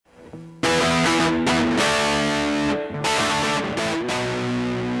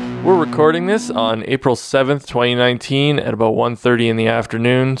We're recording this on April 7th, 2019 at about 1:30 in the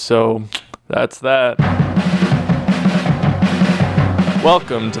afternoon, so that's that.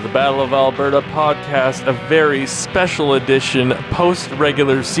 Welcome to the Battle of Alberta podcast, a very special edition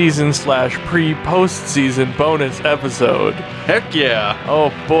post-regular season / pre-postseason bonus episode. Heck yeah.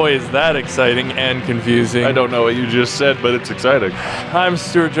 Oh boy, is that exciting and confusing. I don't know what you just said, but it's exciting. I'm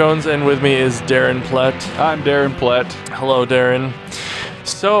Stuart Jones, and with me is Darren Plett. I'm Darren Plett. Hello, Darren.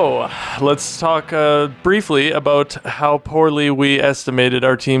 So, let's talk briefly about how poorly we estimated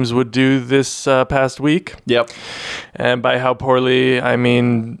our teams would do this past week. Yep. And by how poorly, I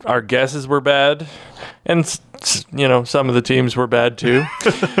mean our guesses were bad. And, some of the teams were bad too.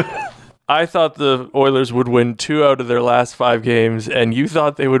 I thought the Oilers would win 2 out of their last 5 games, and you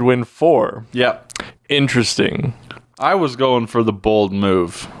thought they would win 4. Yep. Interesting. I was going for the bold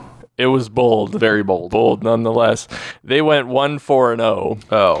move. It was bold. Very bold. Bold, nonetheless. They went 1-4-0.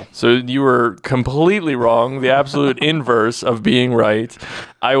 Oh. So you were completely wrong, the absolute inverse of being right.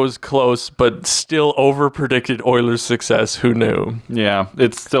 I was close, but still over-predicted Oilers' success. Who knew? Yeah,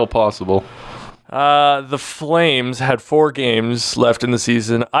 it's still possible. The Flames had 4 games left in the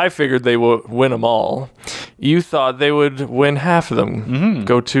season. I figured they would win them all. You thought they would win half of them,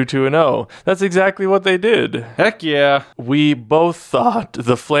 go 2-2-0. That's exactly what they did. Heck yeah. We both thought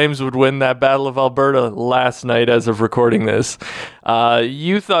the Flames would win that Battle of Alberta last night as of recording this.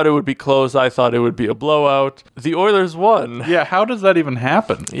 You thought it would be close. I thought it would be a blowout. The Oilers won. Yeah, how does that even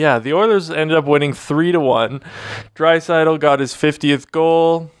happen? Yeah, the Oilers ended up winning 3-1. Draisaitl got his 50th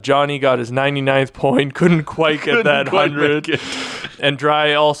goal. Johnny got his 99th point. Couldn't quite get that 100. And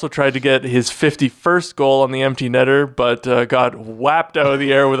Dry also tried to get his 51st goal on the empty netter, but got whapped out of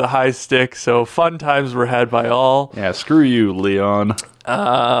the air with a high stick. So fun times were had by all. Yeah, screw you, Leon.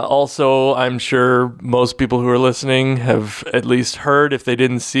 Also, I'm sure most people who are listening have at least heard, if they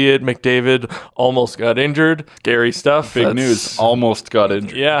didn't see it, McDavid almost got injured. Scary stuff. Big news. Almost got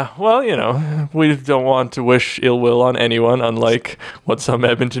injured. Yeah, well, we don't want to wish ill will on anyone, unlike what some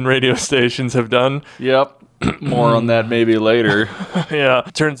Edmonton radio stations have done. Yep. More on that maybe later. Yeah.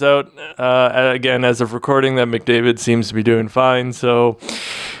 Turns out, again, as of recording, that McDavid seems to be doing fine, so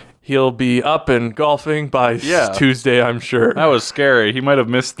he'll be up and golfing by Tuesday, I'm sure. That was scary. He might have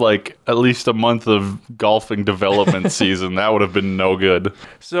missed at least a month of golfing development season. That would have been no good.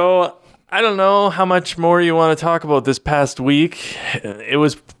 So I don't know how much more you want to talk about this past week. It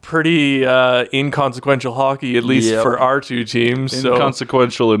was pretty inconsequential hockey, at least for our two teams.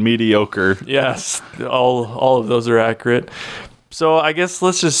 Inconsequential and mediocre. Yes, all of those are accurate. So I guess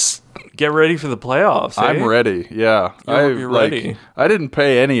let's just get ready for the playoffs. I'm ready. Yeah, You're ready. I didn't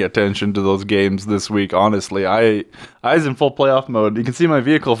pay any attention to those games this week. Honestly, I was in full playoff mode. You can see my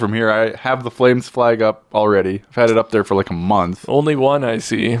vehicle from here. I have the Flames flag up already. I've had it up there for a month. Only one, I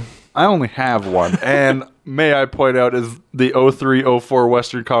see. I only have one, and may I point out is the 03-04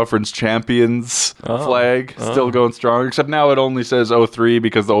 Western Conference Champions flag still going strong. Except now it only says 03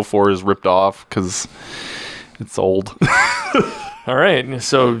 because the 04 is ripped off because it's old. All right,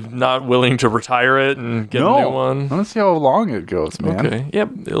 so not willing to retire it and get a new one? Let's see how long it goes, man. Okay, yep,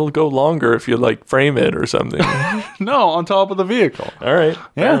 it'll go longer if you frame it or something. No, on top of the vehicle. All right,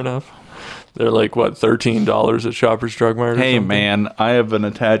 fair enough. They're $13 at Shoppers Drug Mart or Hey, something? man, I have an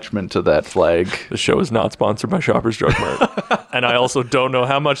attachment to that flag. The show is not sponsored by Shoppers Drug Mart. And I also don't know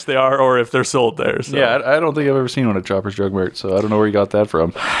how much they are or if they're sold there. So. Yeah, I don't think I've ever seen one at Shoppers Drug Mart, so I don't know where you got that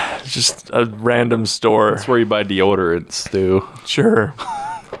from. It's just a random store. That's where you buy deodorant, Stu. Sure.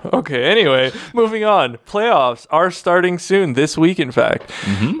 Okay, anyway, moving on. Playoffs are starting soon, this week, in fact.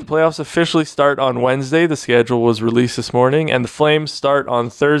 The playoffs officially start on Wednesday. The schedule was released this morning, and the Flames start on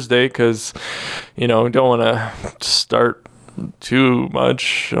Thursday because, we don't want to start too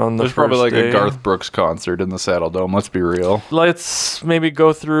much on the There's first probably day. a Garth Brooks concert in the Saddle Dome, let's be real. Let's maybe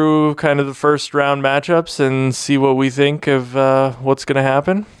go through kind of the first round matchups and see what we think of what's going to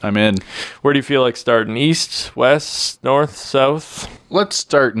happen. I'm in. Where do you feel like starting? East, west, north, south? Let's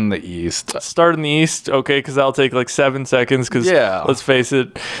start in the East. Start in the East, okay, because that'll take 7 seconds, because let's face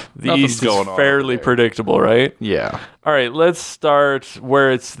it, the Nothing's East going is on fairly over there. predictable, right? Yeah. All right, let's start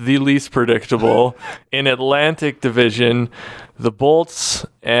where it's the least predictable. In Atlantic Division, the Bolts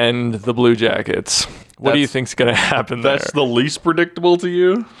and the Blue Jackets. What do you think's going to happen there? That's the least predictable to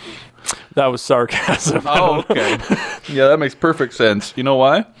you? That was sarcasm. Oh, okay. Yeah, that makes perfect sense. You know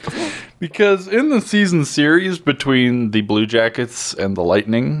why? Because in the season series between the Blue Jackets and the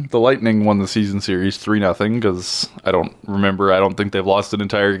Lightning won the season series 3-0 because I don't think they've lost an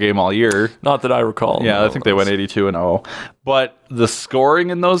entire game all year. Not that I recall. Yeah, no, I think they went 82-0. But the scoring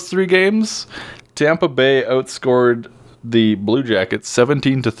in those 3 games, Tampa Bay outscored the Blue Jackets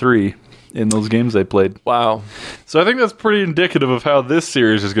 17-3 in those games they played. Wow. So I think that's pretty indicative of how this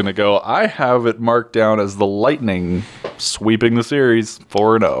series is going to go. I have it marked down as the Lightning sweeping the series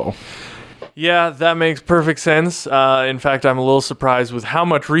 4-0. Yeah, that makes perfect sense. In fact, I'm a little surprised with how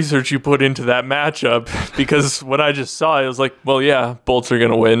much research you put into that matchup, because when I just saw it, I was like, well, yeah, Bolts are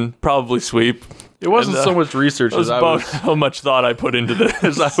going to win, probably sweep. It wasn't so much research as how much thought I put into this.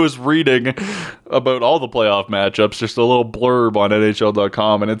 As I was reading about all the playoff matchups, just a little blurb on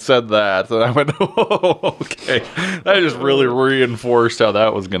NHL.com, and it said that. And I went, oh, okay. That just really reinforced how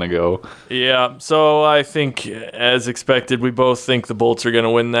that was going to go. Yeah, so I think, as expected, we both think the Bolts are going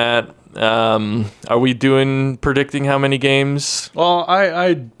to win that. Are we predicting how many games? Well,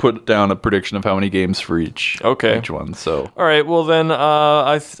 I put down a prediction of how many games for each one. So all right, well then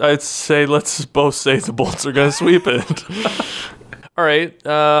I'd say let's both say the Bolts are going to sweep it. All right,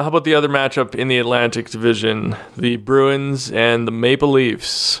 how about the other matchup in the Atlantic Division, the Bruins and the Maple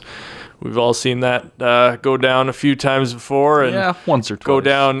Leafs? We've all seen that go down a few times before, and once or twice. Go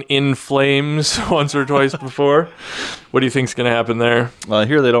down in flames once or twice before. What do you think's going to happen there? Well, I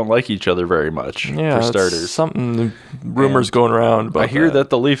hear they don't like each other very much. For starters, rumors going around about I hear that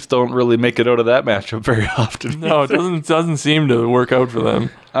the Leafs don't really make it out of that matchup very often. No, it doesn't seem to work out for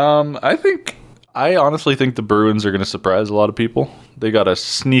them. I honestly think the Bruins are going to surprise a lot of people. They got a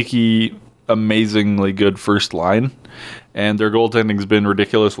sneaky, amazingly good first line, and their goaltending's been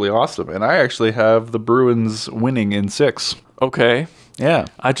ridiculously awesome. And I actually have the Bruins winning in 6. Okay. Yeah.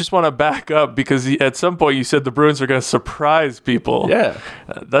 I just want to back up because at some point you said the Bruins are going to surprise people. Yeah.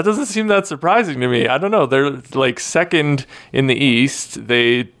 That doesn't seem that surprising to me. I don't know. They're like second in the East.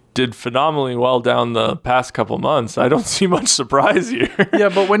 They did phenomenally well down the past couple months. I don't see much surprise here. Yeah,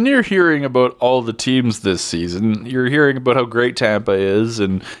 but when you're hearing about all the teams this season, you're hearing about how great Tampa is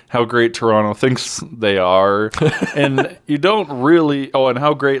and how great Toronto thinks they are. And you don't really... Oh, and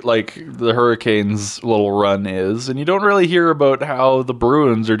how great, like, the Hurricanes' little run is. And you don't really hear about how the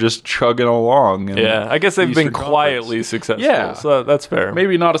Bruins are just chugging along. Yeah, I guess they've been quietly successful. Yeah. So that's fair.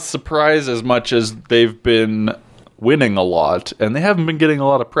 Maybe not a surprise as much as they've been winning a lot, and they haven't been getting a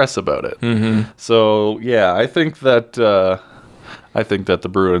lot of press about it. Mm-hmm. So yeah, I think that the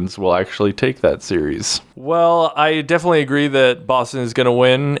Bruins will actually take that series. Well, I definitely agree that Boston is going to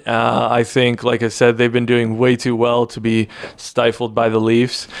win. I think, like I said, they've been doing way too well to be stifled by the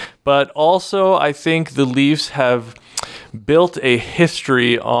Leafs. But also, I think the Leafs have built a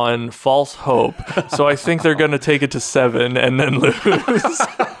history on false hope. So I think they're going to take it to 7 and then lose.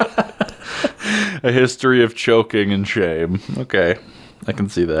 A history of choking and shame. Okay, I can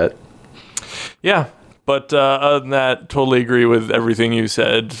see that. Yeah, but other than that, totally agree with everything you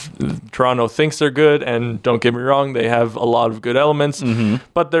said. Toronto thinks they're good, and don't get me wrong, they have a lot of good elements,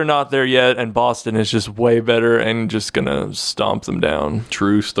 but they're not there yet, and Boston is just way better and just going to stomp them down.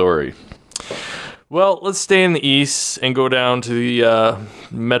 True story. Well, let's stay in the East and go down to the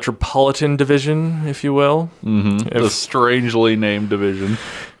Metropolitan Division, if you will. The strangely named division.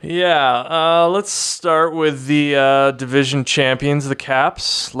 Yeah, let's start with the division champions, the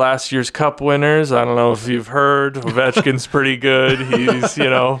Caps, last year's Cup winners. I don't know if you've heard, Ovechkin's pretty good. He's,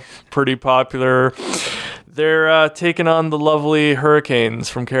 pretty popular. They're taking on the lovely Hurricanes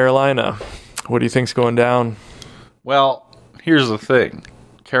from Carolina. What do you think's going down? Well, here's the thing.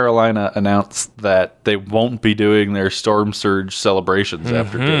 Carolina announced that they won't be doing their Storm Surge celebrations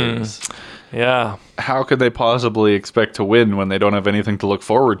after games. Yeah. How could they possibly expect to win when they don't have anything to look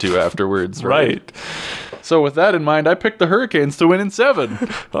forward to afterwards, right? So with that in mind, I picked the Hurricanes to win in 7.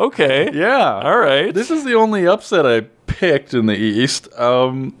 Okay. Yeah. All right. This is the only upset I picked in the East.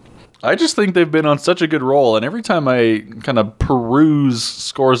 I just think they've been on such a good roll, and every time I kind of peruse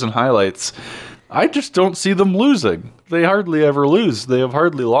scores and highlights, I just don't see them losing. They hardly ever lose. They have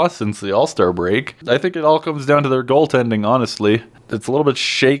hardly lost since the All-Star break. I think it all comes down to their goaltending, honestly. It's a little bit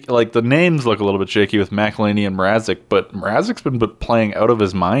shaky. Like, the names look a little bit shaky with McElhinney and Mrazek, but Mrazek's been playing out of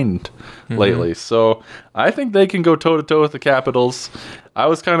his mind lately. So I think they can go toe-to-toe with the Capitals. I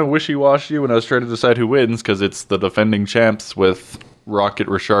was kind of wishy-washy when I was trying to decide who wins, because it's the defending champs with Rocket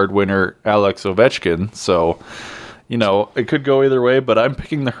Richard winner Alex Ovechkin. So... it could go either way, but I'm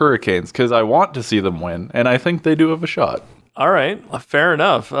picking the Hurricanes because I want to see them win, and I think they do have a shot. All right, fair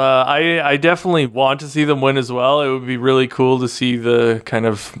enough. I definitely want to see them win as well. It would be really cool to see the kind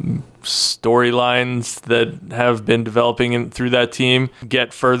of storylines that have been developing through that team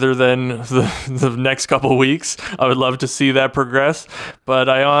get further than the next couple weeks. I would love to see that progress, but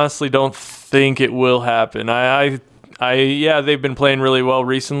I honestly don't think it will happen. They've been playing really well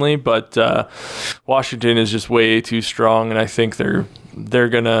recently, but Washington is just way too strong, and I think they're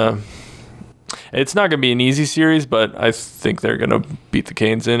gonna. It's not going to be an easy series, but I think they're going to beat the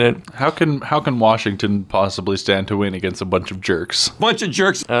Canes in it. How can Washington possibly stand to win against a bunch of jerks? Bunch of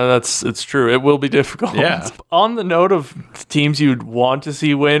jerks. It's true. It will be difficult. Yeah. On the note of teams you'd want to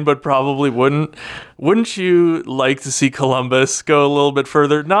see win, but probably wouldn't you like to see Columbus go a little bit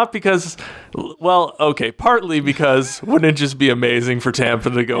further? Not because, well, okay, partly because wouldn't it just be amazing for Tampa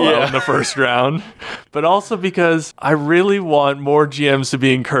to go out in the first round, but also because I really want more GMs to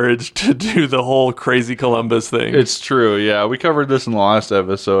be encouraged to do the whole crazy Columbus thing. It's true, yeah. We covered this in the last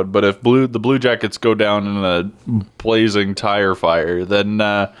episode, but if the Blue Jackets go down in a blazing tire fire, then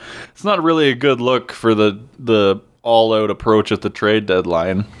it's not really a good look for the all-out approach at the trade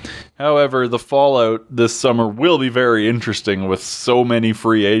deadline. However, the fallout this summer will be very interesting with so many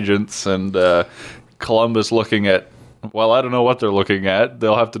free agents and Columbus looking at, well, I don't know what they're looking at.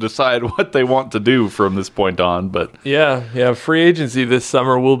 They'll have to decide what they want to do from this point on. But yeah, free agency this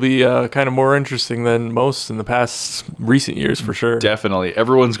summer will be kind of more interesting than most in the past recent years, for sure. Definitely.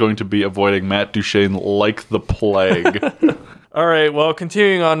 Everyone's going to be avoiding Matt Duchene like the plague. All right, well,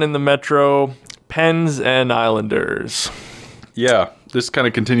 continuing on in the Metro, Pens and Islanders. Yeah, this kind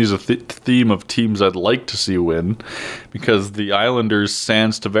of continues a theme of teams I'd like to see win, because the Islanders'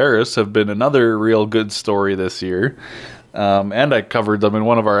 Sans Tavares have been another real good story this year. And I covered them in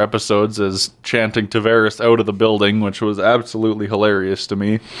one of our episodes as chanting Tavares out of the building, which was absolutely hilarious to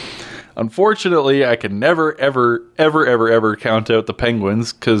me. Unfortunately, I can never, ever count out the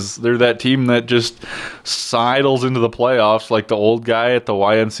Penguins, because they're that team that just sidles into the playoffs like the old guy at the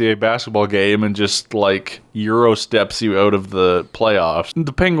YMCA basketball game and just like Euro steps you out of the playoffs.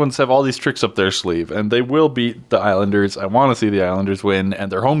 The Penguins have all these tricks up their sleeve, and they will beat the Islanders. I want to see the Islanders win,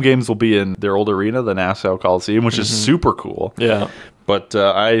 and their home games will be in their old arena, the Nassau Coliseum, which is super cool. Yeah. But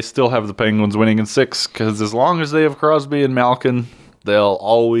I still have the Penguins winning in 6, because as long as they have Crosby and Malkin, they'll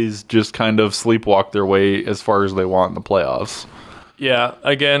always just kind of sleepwalk their way as far as they want in the playoffs. Yeah,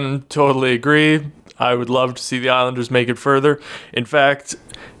 again, totally agree. I would love to see the Islanders make it further. In fact,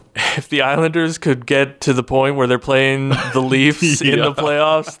 if the Islanders could get to the point where they're playing the Leafs in the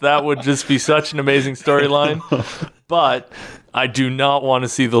playoffs, that would just be such an amazing storyline. But I do not want to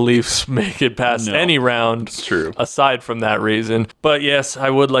see the Leafs make it past any round. It's true. Aside from that reason. But yes, I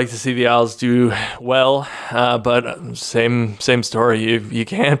would like to see the Isles do well. But same story. You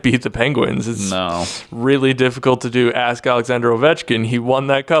can't beat the Penguins. It's really difficult to do. Ask Alexander Ovechkin. He won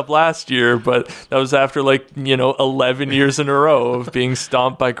that cup last year, but that was after 11 years in a row of being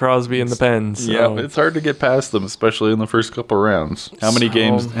stomped by Crosby and the Pens. So. Yeah, it's hard to get past them, especially in the first couple rounds. How many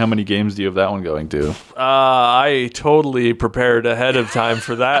games do you have that one going to? I totally prepared ahead of time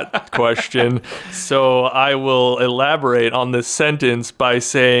for that question, so I will elaborate on this sentence by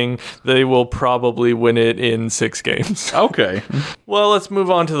saying they will probably win it in 6 games. Okay. Well, let's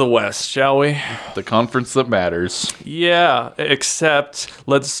move on to the West, shall we? The conference that matters. Yeah, except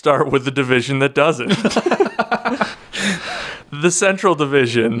let's start with the division that doesn't. The Central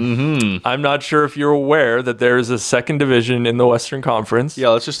Division. Mm-hmm. I'm not sure if you're aware that there is a second division in the Western Conference. Yeah,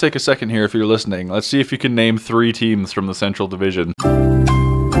 let's just take a second here if you're listening. Let's see if you can name 3 teams from the Central Division.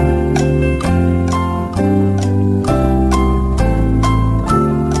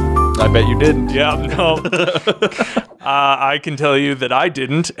 I bet you didn't. Yeah, no. I can tell you that I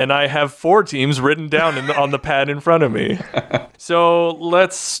didn't, and I have 4 teams written down on the pad in front of me. So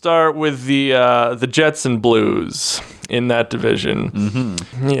let's start with the Jets and Blues in that division.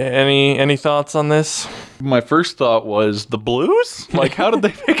 Mm-hmm. Yeah, any thoughts on this? My first thought was, the Blues? Like, how did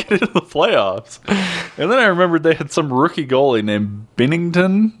they make it into the playoffs? And then I remembered they had some rookie goalie named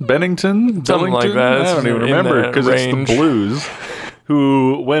Bennington? Something like that. I don't even remember, because it's the Blues,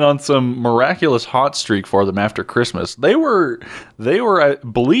 who went on some miraculous hot streak for them after Christmas. They were, I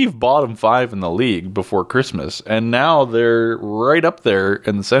believe, bottom 5 in the league before Christmas, and now they're right up there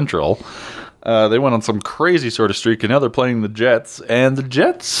in the Central. They went on some crazy sort of streak, and now they're playing the Jets. And the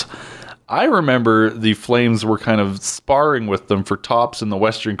Jets, I remember the Flames were kind of sparring with them for tops in the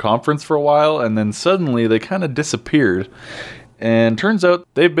Western Conference for a while, and then suddenly they kind of disappeared. And turns out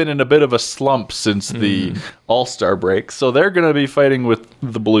they've been in a bit of a slump since the All-Star break. So they're going to be fighting with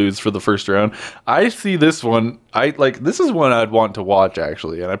the Blues for the first round. I see this one. This is one I'd want to watch,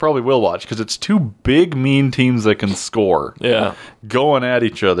 actually. And I probably will watch, because it's 2 big, mean teams that can score. Yeah. Going at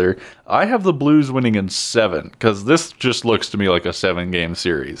each other. I have the Blues winning in 7, because this just looks to me like a 7-game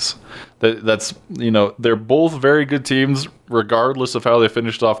series. That's they're both very good teams, regardless of how they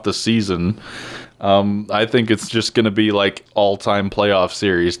finished off the season. I think it's just going to be like all-time playoff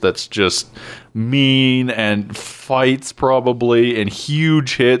series that's just mean and fights probably and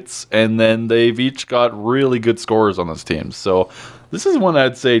huge hits, and then they've each got really good scorers on this team. So this is one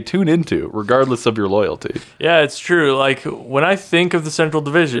I'd say tune into, regardless of your loyalty. Yeah, it's true. Like, when I think of the Central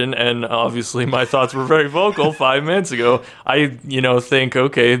Division, and obviously my thoughts were very vocal 5 minutes ago, I, think,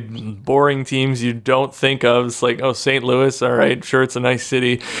 okay, boring teams you don't think of. It's like, oh, St. Louis, all right, sure, it's a nice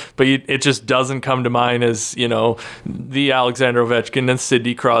city, but it just doesn't come to mind as, the Alexander Ovechkin and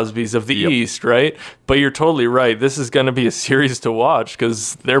Sidney Crosbys of the East, right? But you're totally right. This is going to be a series to watch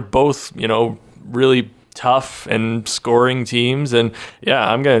because they're both, really tough and scoring teams, and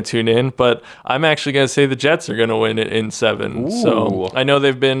I'm going to tune in, but I'm actually going to say the Jets are going to win it in 7. Ooh. So I know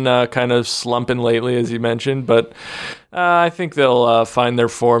they've been kind of slumping lately, as you mentioned, but I think they'll find their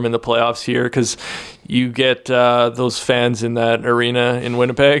form in the playoffs here because you get those fans in that arena in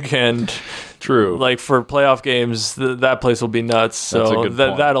Winnipeg, and true, like for playoff games, that place will be nuts. So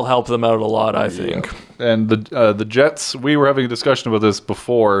that'll help them out a lot, I think. Yeah. And the Jets, we were having a discussion about this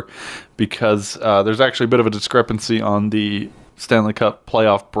before because there's actually a bit of a discrepancy on the Stanley Cup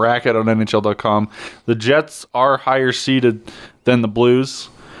playoff bracket on NHL.com. The Jets are higher seeded than the Blues,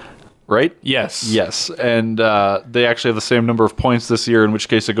 right? Yes. Yes, and they actually have the same number of points this year, in which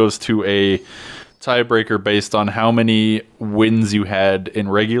case it goes to a tiebreaker based on how many wins you had in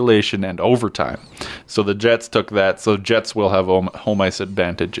regulation and overtime. So the Jets took that, so Jets will have home ice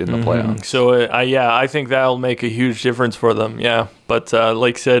advantage in the playoffs. So I think that'll make a huge difference for them. Yeah, but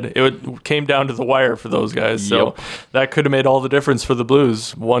like I said, it came down to the wire for those guys. So that could have made all the difference for the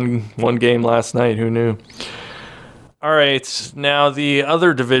Blues. One game last night. Who knew? All right, now the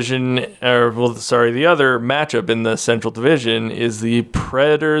other the other matchup in the Central Division is the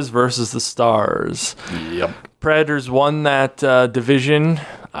Predators versus the Stars. Yep. Predators won that division.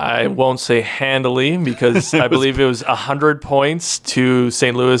 I won't say handily because I believe it was 100 points to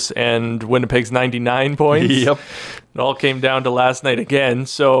St. Louis and Winnipeg's 99 points. Yep. It all came down to last night again.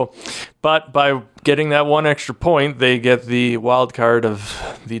 So, but by getting that one extra point, they get the wild card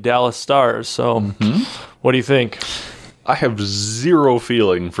of the Dallas Stars. So, what do you think? I have zero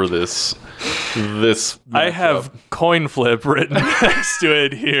feeling for this. I have coin flip written next to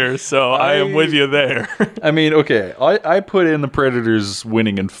it here, so I am with you there. I mean, okay, I put in the Predators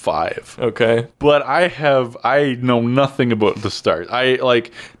winning in 5. Okay. But I know nothing about the Stars.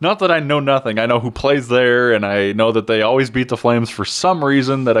 Not that I know nothing. I know who plays there, and I know that they always beat the Flames for some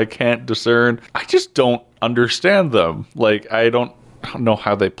reason that I can't discern. I just don't understand them. I don't know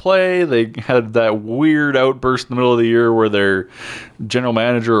how they play. They had that weird outburst in the middle of the year where their general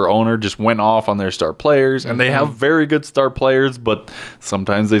manager or owner just went off on their star players, and they have very good star players, but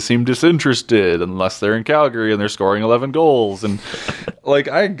sometimes they seem disinterested unless they're in Calgary and they're scoring 11 goals. And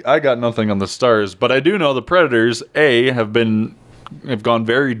I got nothing on the Stars, but I do know the Predators have gone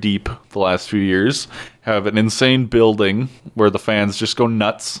very deep the last few years, have an insane building where the fans just go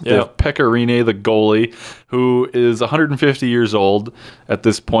nuts. They have Pekka Rinne, the goalie, who is 150 years old at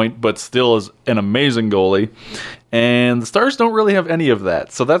this point, but still is an amazing goalie. And the Stars don't really have any of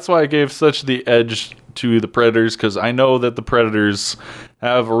that. So that's why I gave such the edge to the Predators, because I know that the Predators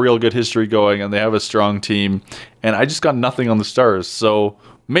have a real good history going and they have a strong team. And I just got nothing on the Stars. So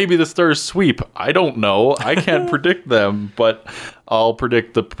maybe the Stars sweep. I don't know. I can't predict them, but I'll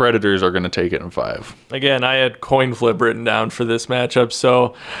predict the Predators are going to take it in 5. Again, I had coin flip written down for this matchup,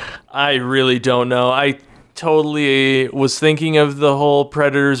 so I really don't know. I totally was thinking of the whole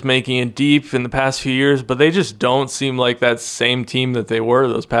Predators making it deep in the past few years, but they just don't seem like that same team that they were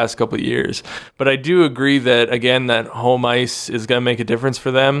those past couple of years. But I do agree that, again, that home ice is going to make a difference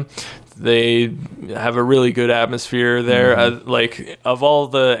for them. They have a really good atmosphere there. Of all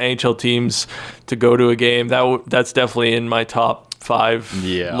the NHL teams to go to a game, that's definitely in my top 5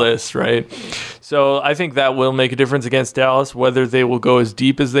 list, right? So I think that will make a difference against Dallas. Whether they will go as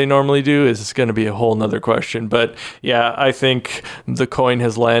deep as they normally do is going to be a whole nother question. But yeah, I think the coin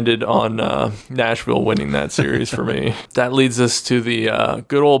has landed on Nashville winning that series for me. That leads us to the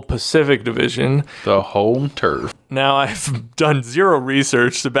good old Pacific Division. The home turf. Now, I've done zero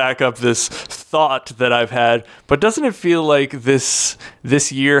research to back up this thought that I've had, but doesn't it feel like this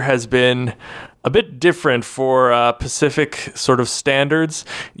year has been a bit different for Pacific sort of standards?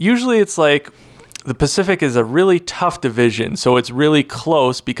 Usually it's like the Pacific is a really tough division, so it's really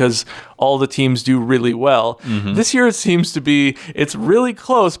close because all the teams do really well. This year it seems to be, it's really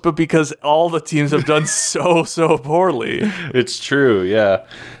close, but because all the teams have done so poorly. It's true, yeah.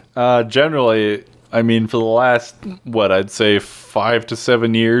 Generally, I mean, for the last, I'd say 5 to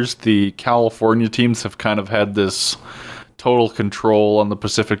 7 years, the California teams have kind of had this total control on the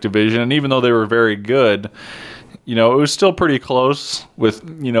Pacific Division. And even though they were very good, it was still pretty close with,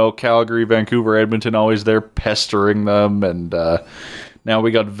 Calgary, Vancouver, Edmonton always there pestering them. And now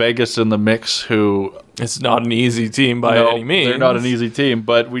we got Vegas in the mix, who It's not an easy team by any means. They're not an easy team,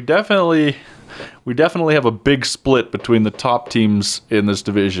 but we definitely have a big split between the top teams in this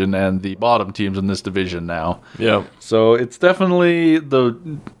division and the bottom teams in this division now. Yeah. So it's definitely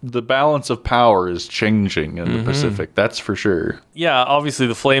the balance of power is changing in the Pacific. That's for sure. Yeah, obviously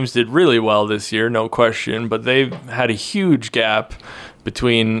the Flames did really well this year, no question, but they've had a huge gap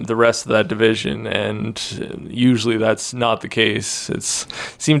between the rest of that division, and usually that's not the case. It's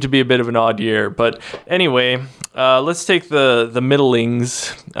seemed to be a bit of an odd year. But anyway, let's take the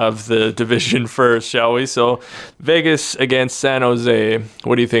middlings of the division first, shall we? So Vegas against San Jose.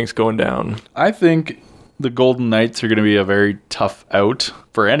 What do you think's going down? I think the Golden Knights are going to be a very tough out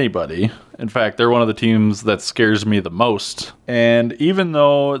for anybody. In fact, they're one of the teams that scares me the most. And even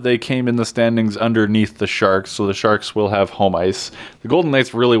though they came in the standings underneath the Sharks, so the Sharks will have home ice, the Golden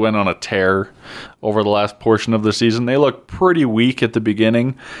Knights really went on a tear over the last portion of the season. They looked pretty weak at the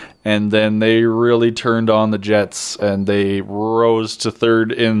beginning, and then they really turned on the Jets, and they rose to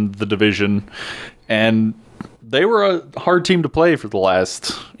third in the division. And they were a hard team to play for the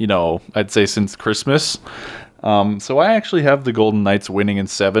last, I'd say since Christmas. So I actually have the Golden Knights winning in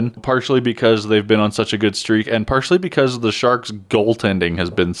 7, partially because they've been on such a good streak, and partially because the Sharks' goaltending has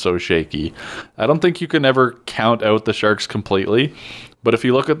been so shaky. I don't think you can ever count out the Sharks completely, but if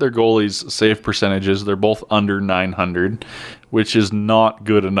you look at their goalies' save percentages, they're both under 900, which is not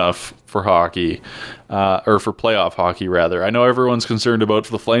good enough for hockey, or for playoff hockey, rather. I know everyone's concerned about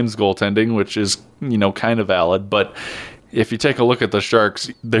the Flames' goaltending, which is, kind of valid, but if you take a look at the Sharks,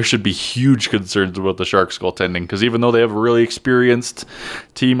 there should be huge concerns about the Sharks' goaltending, because even though they have a really experienced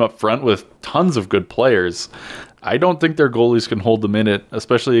team up front with tons of good players, I don't think their goalies can hold them in it,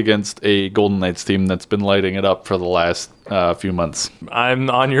 especially against a Golden Knights team that's been lighting it up for the last few months. I'm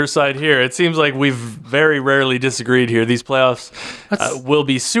on your side here. It seems like we've very rarely disagreed here. These playoffs will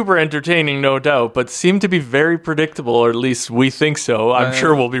be super entertaining, no doubt, but seem to be very predictable, or at least we think so. I'm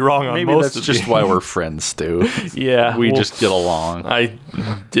sure we'll be wrong on most of that's just why we're friends, Stu. Yeah. We just get along. I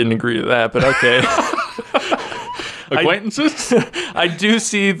didn't agree to that, but okay. Acquaintances? I do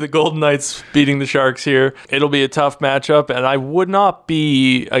see the Golden Knights beating the Sharks here. It'll be a tough matchup, and I would not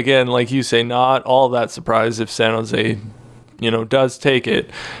be, again, like you say, not all that surprised if San Jose, does take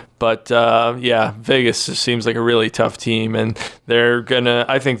it. But Vegas just seems like a really tough team, and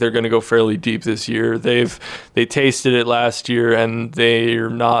I think they're gonna go fairly deep this year. They tasted it last year, and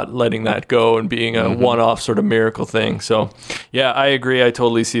they're not letting that go and being a one-off sort of miracle thing. So, yeah, I agree. I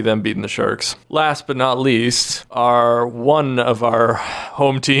totally see them beating the Sharks. Last but not least, one of our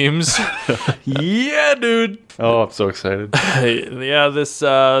home teams. Yeah, dude. Oh, I'm so excited. Yeah, this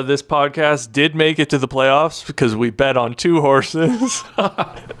podcast did make it to the playoffs because we bet on 2 horses.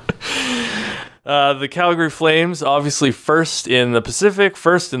 The Calgary Flames, obviously first in the Pacific,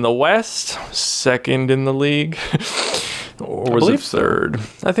 first in the West, second in the league. Or was it third?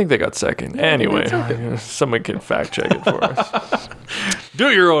 So. I think they got second. Yeah, anyway, someone can fact check it for us.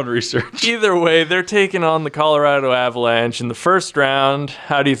 Do your own research. Either way, they're taking on the Colorado Avalanche in the first round.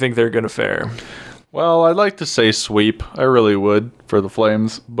 How do you think they're going to fare? Well, I'd like to say sweep. I really would for the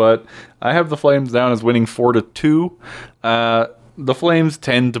Flames, but I have the Flames down as winning 4-2. The Flames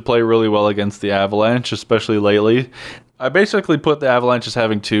tend to play really well against the Avalanche, especially lately. I basically put the Avalanche as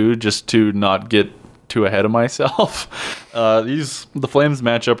having 2 just to not get too ahead of myself. The Flames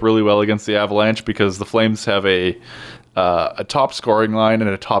match up really well against the Avalanche because the Flames have a top scoring line and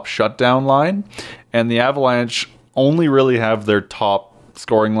a top shutdown line, and the Avalanche only really have their top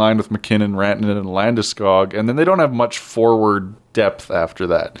scoring line with McKinnon, Rantanen, and Landeskog, and then they don't have much forward depth after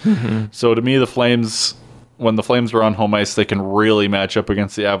that. So to me, when the Flames are on home ice, they can really match up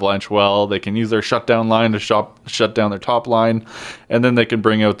against the Avalanche well. They can use their shutdown line to shut down their top line, and then they can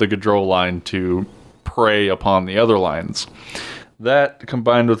bring out the Gaudreau line to prey upon the other lines. That,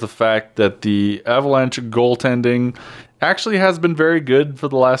 combined with the fact that the Avalanche goaltending actually has been very good for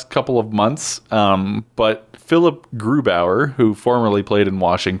the last couple of months, but Philip Grubauer, who formerly played in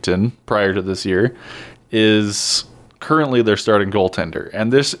Washington prior to this year, is currently their starting goaltender.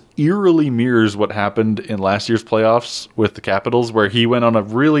 And this eerily mirrors what happened in last year's playoffs with the Capitals, where he went on a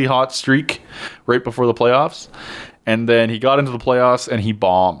really hot streak right before the playoffs. And then he got into the playoffs and he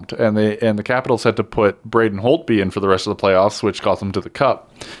bombed. And the Capitals had to put Braden Holtby in for the rest of the playoffs, which got them to the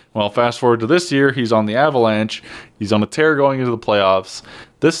Cup. Well, fast forward to this year, he's on the Avalanche. He's on a tear going into the playoffs.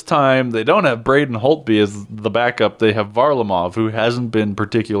 This time, they don't have Braden Holtby as the backup. They have Varlamov, who hasn't been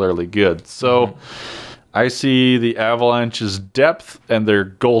particularly good. So I see the Avalanche's depth and their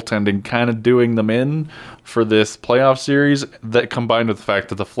goaltending kind of doing them in for this playoff series, that combined with the fact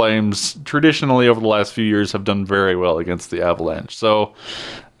that the Flames traditionally over the last few years have done very well against the Avalanche. So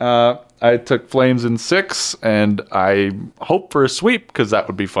I I took Flames in 6, and I hope for a sweep because that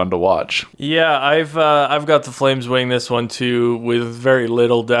would be fun to watch. Yeah, I've got the Flames winning this one too with very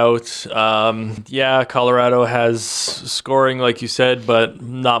little doubt. Yeah, Colorado has scoring like you said, but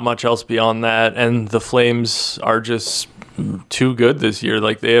not much else beyond that, and the Flames are just too good this year.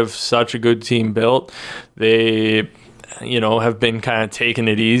 Like, they have such a good team built. They have been kind of taking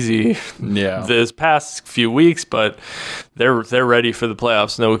it easy this past few weeks, but they're ready for the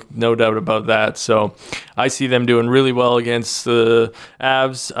playoffs, no doubt about that. So I see them doing really well against the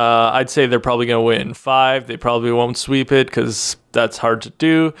Avs. I'd say they're probably going to win 5. They probably won't sweep it because that's hard to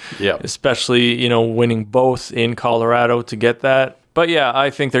do, especially winning both in Colorado to get that. But yeah,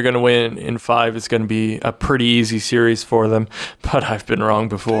 I think they're going to win in 5. It's going to be a pretty easy series for them, but I've been wrong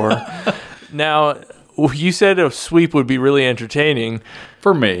before. Now, you said a sweep would be really entertaining.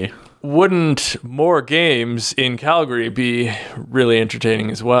 For me. Wouldn't more games in Calgary be really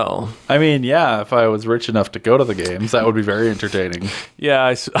entertaining as well? I mean, yeah, if I was rich enough to go to the games, that would be very entertaining. Yeah,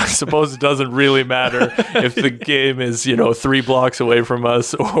 I suppose it doesn't really matter if the game is, 3 blocks away from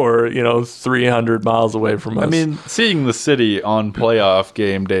us or, 300 miles away from us. I mean, seeing the city on playoff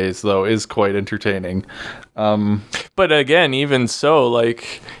game days, though, is quite entertaining. But again, even so,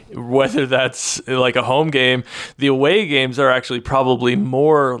 like, whether that's like a home game, the away games are actually probably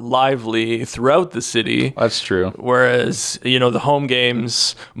more lively throughout the city. That's true. Whereas, the home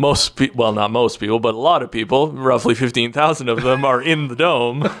games, not most people, but a lot of people, roughly 15,000 of them are in the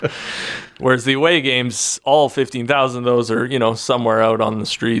dome. Whereas the away games, all 15,000 of those are, somewhere out on the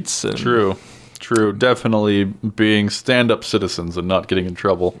streets. And True. Definitely being stand-up citizens and not getting in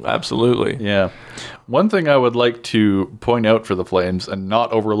trouble. Absolutely. Yeah. One thing I would like to point out for the Flames and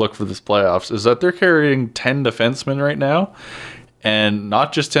not overlook for this playoffs is that they're carrying 10 defensemen right now. And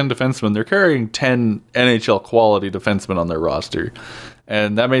not just 10 defensemen, they're carrying 10 NHL quality defensemen on their roster.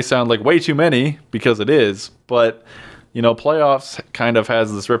 And that may sound like way too many, because it is, but playoffs kind of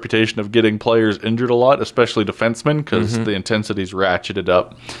has this reputation of getting players injured a lot, especially defensemen, because the intensity's ratcheted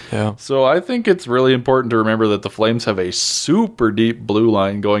up. Yeah. So I think it's really important to remember that the Flames have a super deep blue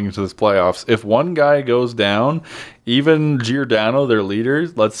line going into this playoffs. If one guy goes down, even Giordano, their leader,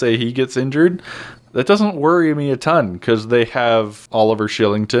 let's say he gets injured, that doesn't worry me a ton, because they have Oliver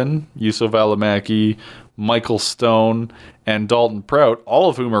Shillington, Juuso Välimäki, Michael Stone, and Dalton Prout, all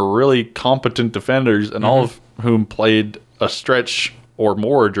of whom are really competent defenders, and all of whom played a stretch or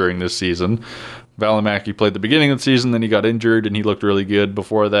more during this season. Välimäki played the beginning of the season, then he got injured, and he looked really good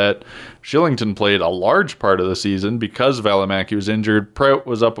before that. Shillington played a large part of the season because Välimäki was injured. Prout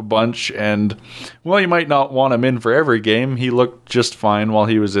was up a bunch, and, well, you might not want him in for every game. He looked just fine while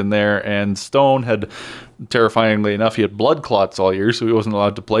he was in there, and Stone had, terrifyingly enough, he had blood clots all year, so he wasn't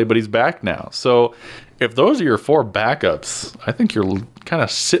allowed to play, but he's back now. So if those are your 4 backups, I think you're kind of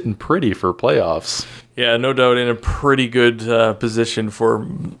sitting pretty for playoffs. Yeah, no doubt in a pretty good position for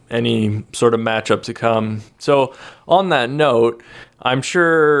any sort of matchup to come. So on that note, I'm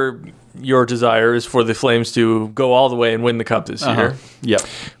sure your desire is for the Flames to go all the way and win the Cup this year. Yep.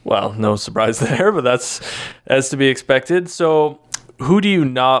 Well, no surprise there, but that's as to be expected. So who do you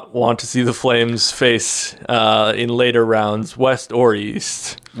not want to see the Flames face in later rounds, West or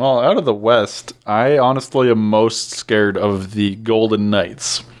East? Well, out of the West, I honestly am most scared of the Golden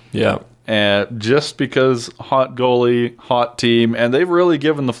Knights. Yeah. And just because hot goalie, hot team, and they've really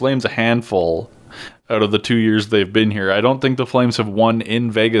given the Flames a handful out of the 2 years they've been here. I don't think the Flames have won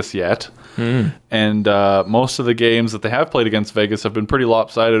in Vegas yet. And most of the games that they have played against Vegas have been pretty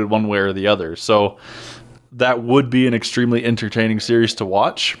lopsided one way or the other. So that would be an extremely entertaining series to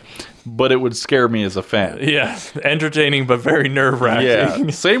watch, but it would scare me as a fan. Yeah, entertaining but very nerve-wracking.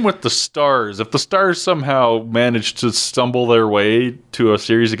 Yeah, same with the Stars. If the Stars somehow managed to stumble their way to a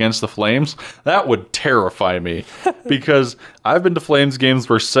series against the Flames, that would terrify me, because I've been to Flames games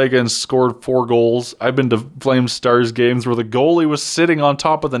where Seguin scored 4 goals. I've been to Flames Stars games where the goalie was sitting on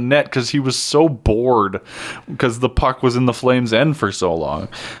top of the net because he was so bored because the puck was in the Flames' end for so long.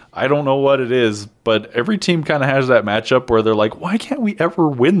 I don't know what it is, but every team kind of has that matchup where they're like, why can't we ever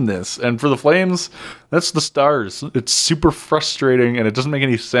win this? And for the Flames, that's the Stars. It's super frustrating and it doesn't make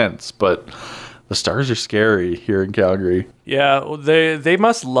any sense, but the Stars are scary here in Calgary. Yeah, they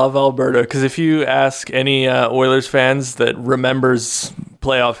must love Alberta, because if you ask any Oilers fans that remembers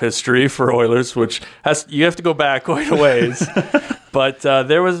playoff history for Oilers, which you have to go back quite a ways, but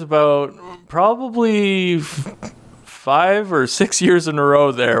there was about probably 5 or 6 years in a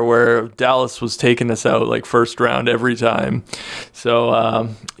row there where Dallas was taking us out like first round every time. So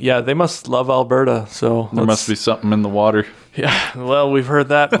yeah, they must love Alberta. So there must be something in the water. Yeah, well, we've heard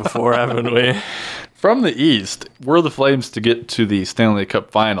that before, haven't we? from the East, were the Flames to get to the Stanley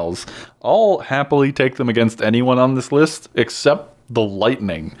Cup Finals, I'll happily take them against anyone on this list except the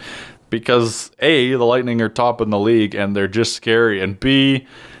Lightning. Because A, the Lightning are top in the league and they're just scary. And B,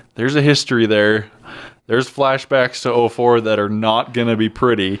 there's a history there. There's flashbacks to 04 that are not going to be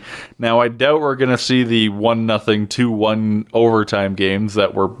pretty. Now, I doubt we're going to see the 1-0, 2-1 overtime games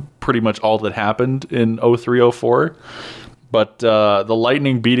that were pretty much all that happened in 03-04. But the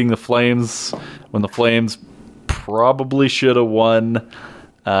Lightning beating the Flames when the Flames probably should have won,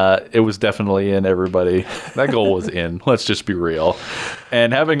 it was definitely in, everybody. That goal was in. Let's just be real.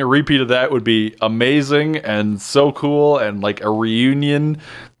 And having a repeat of that would be amazing and so cool, and like a reunion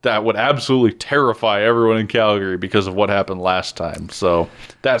that would absolutely terrify everyone in Calgary because of what happened last time. So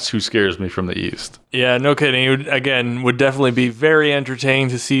that's who scares me from the East. Yeah, no kidding. It would definitely be very entertaining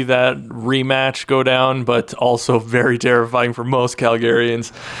to see that rematch go down, but also very terrifying for most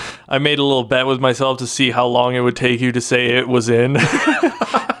Calgarians. I made a little bet with myself to see how long it would take you to say it was in.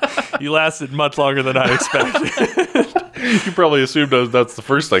 You lasted much longer than I expected. You probably assumed that's the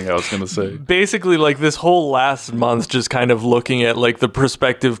first thing I was going to say. Basically, like, this whole last month, just kind of looking at, like, the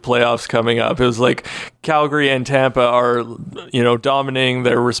prospective playoffs coming up. It was like Calgary and Tampa are, dominating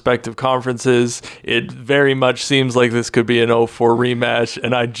their respective conferences. It very much seems like this could be an 0-4 rematch,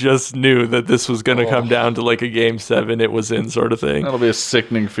 and I just knew that this was going to come down to, like, a Game 7, it was in sort of thing. That'll be a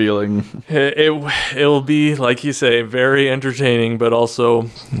sickening feeling. It'll be, like you say, very entertaining, but also,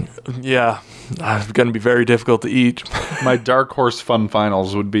 yeah, it's going to be very difficult to eat. My dark horse fun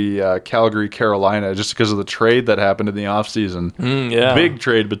finals would be Calgary, Carolina, just because of the trade that happened in the offseason. Yeah. Big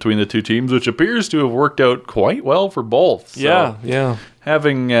trade between the two teams, which appears to have worked out quite well for both. So yeah.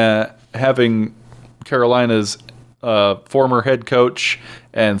 Having Carolina's former head coach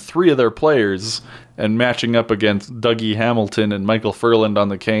and 3 of their players and matching up against Dougie Hamilton and Michael Furland on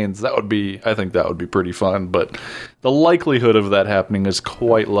the Canes, I think that would be pretty fun. But the likelihood of that happening is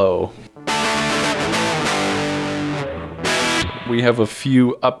quite low. We have a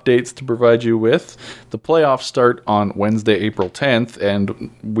few updates to provide you with. The playoffs start on Wednesday, April 10th, and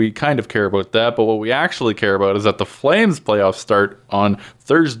we kind of care about that, but what we actually care about is that the Flames playoffs start on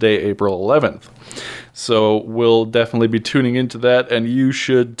Thursday, April 11th. So we'll definitely be tuning into that, and you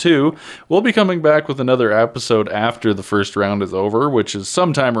should too. We'll be coming back with another episode after the first round is over, which is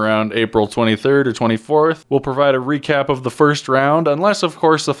sometime around April 23rd or 24th. We'll provide a recap of the first round, unless, of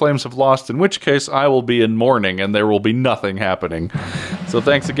course, the Flames have lost, in which case I will be in mourning and there will be nothing happening. So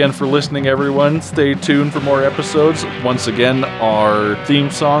thanks again for listening, everyone. Stay tuned for more episodes. Once again, our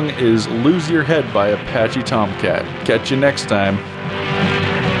theme song is Lose Your Head by Apache Tomcat. Catch you next time.